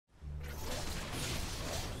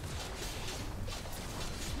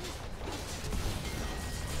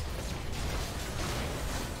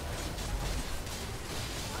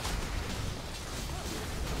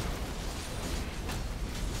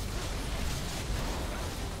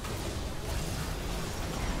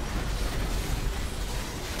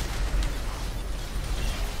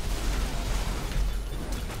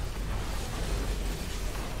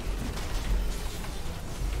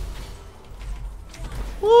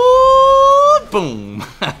Boom.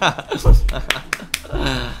 I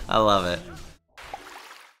love it.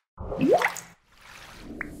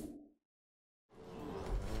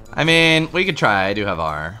 I mean, we could try. I do have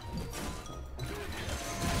R.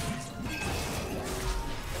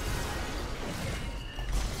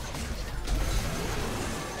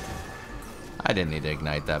 I didn't need to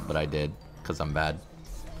ignite that, but I did, because I'm bad.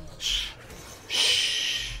 Shh.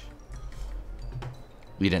 Shh.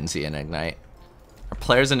 We didn't see an ignite. Are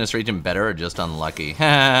players in this region better or just unlucky?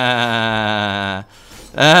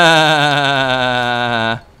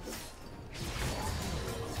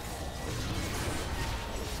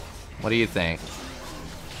 What do you think?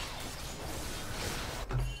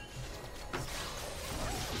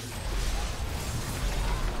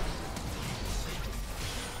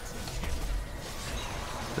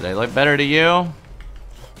 Do they look better to you?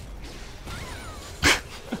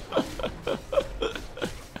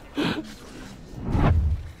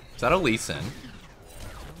 Is that a Lee Sin?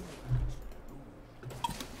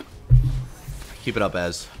 Keep it up,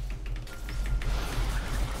 Ez.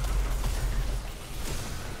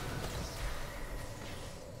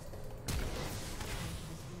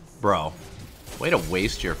 Bro, way to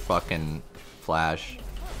waste your fucking flash.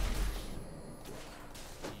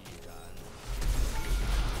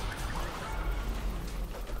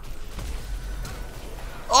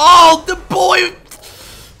 Oh, the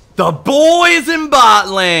boys in bot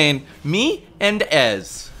lane. Me and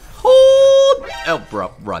Ez. Hold. Oh,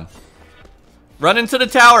 bro, run. Run into the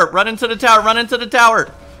tower. Run into the tower. Run into the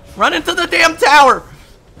tower. Run into the damn tower.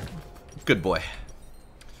 Good boy.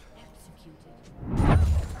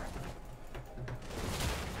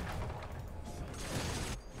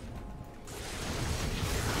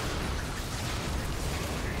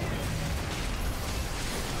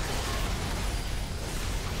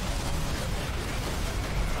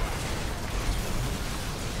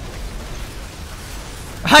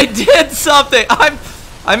 I did something.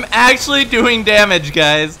 I'm actually doing damage,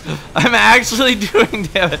 guys. I'm actually doing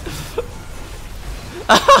damage.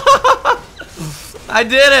 I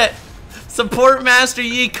did it. Support Master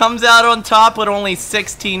Yi comes out on top with only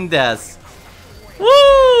 16 deaths.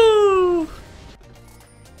 Woo!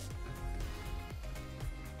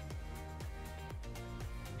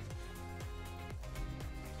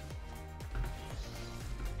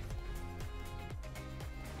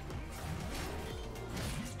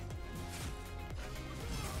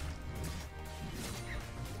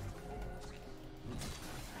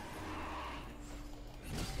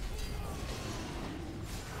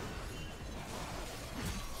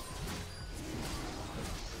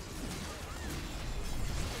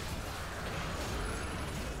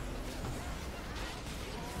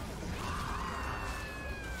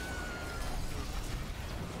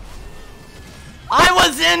 I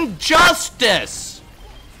was in justice.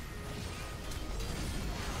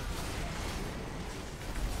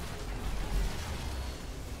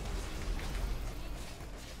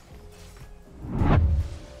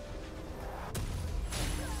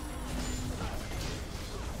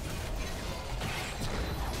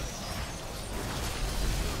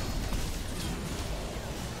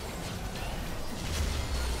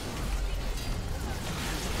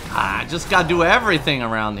 Ah, just gotta do everything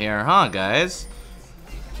around here, huh, guys?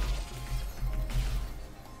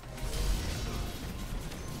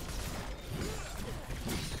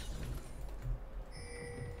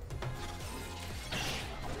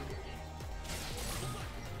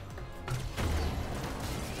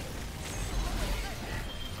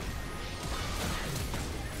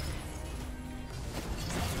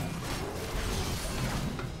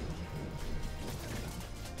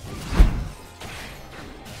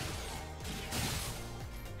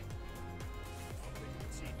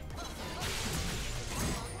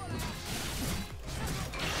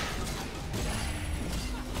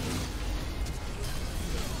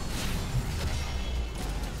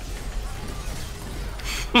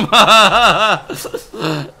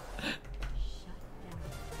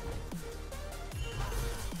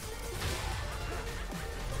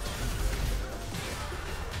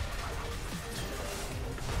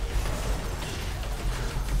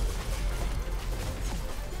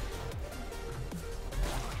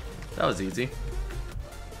 That was easy.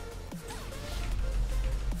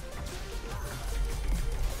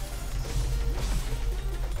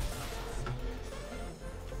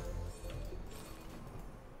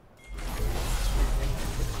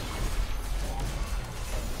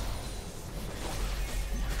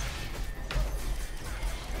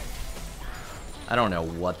 I don't know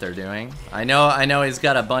what they're doing. I know he's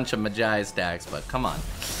got a bunch of Magi stacks, but come on.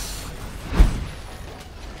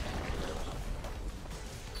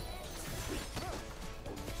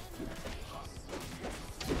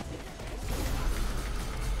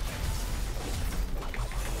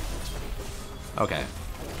 Okay.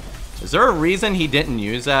 Is there a reason he didn't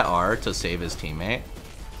use that R to save his teammate?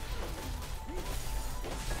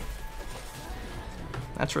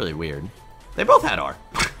 That's really weird. They both had R.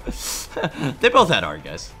 They both had R,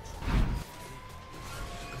 guys.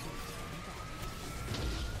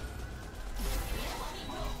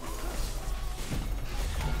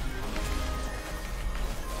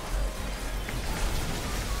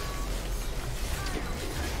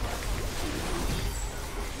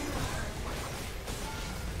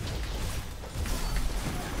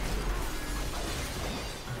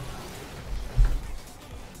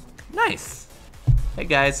 Nice. Hey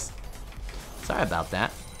guys. Sorry about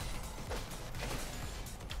that.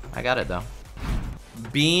 I got it though.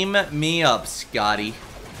 Beam me up, Scotty.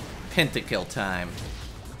 Pentakill time.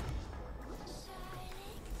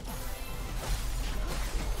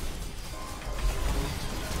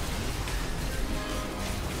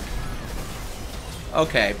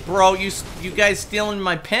 Okay, bro, you guys stealing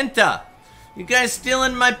my penta. You guys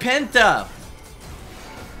stealing my penta.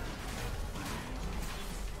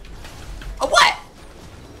 What?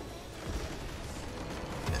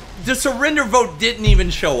 The surrender vote didn't even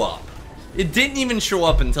show up. It didn't even show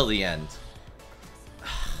up until the end.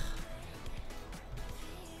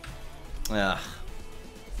 Ugh.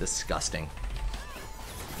 Disgusting.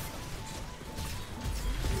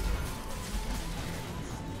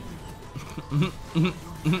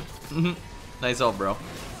 Nice ult, bro.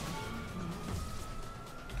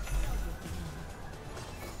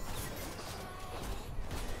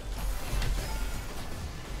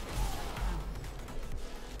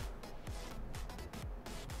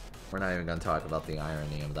 We're not even gonna talk about the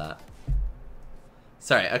irony of that.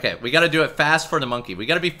 Sorry, okay, we gotta do it fast for the monkey. We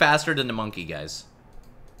gotta be faster than the monkey, guys.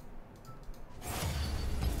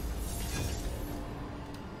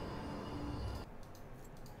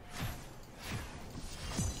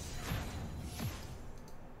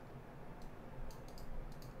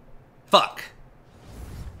 Fuck.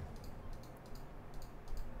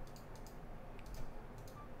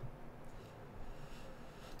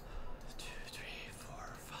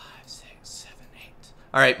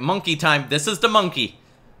 Alright, monkey time. This is the monkey.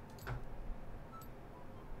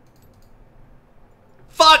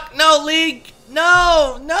 Fuck! No, League!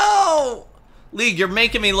 No! No! League, you're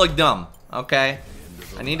making me look dumb. Okay?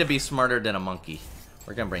 I need to be smarter than a monkey.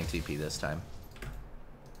 We're gonna bring TP this time.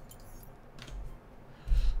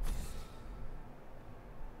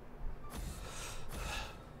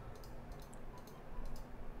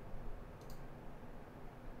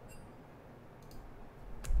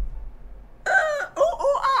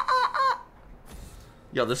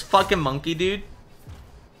 Yo, this fucking monkey, dude.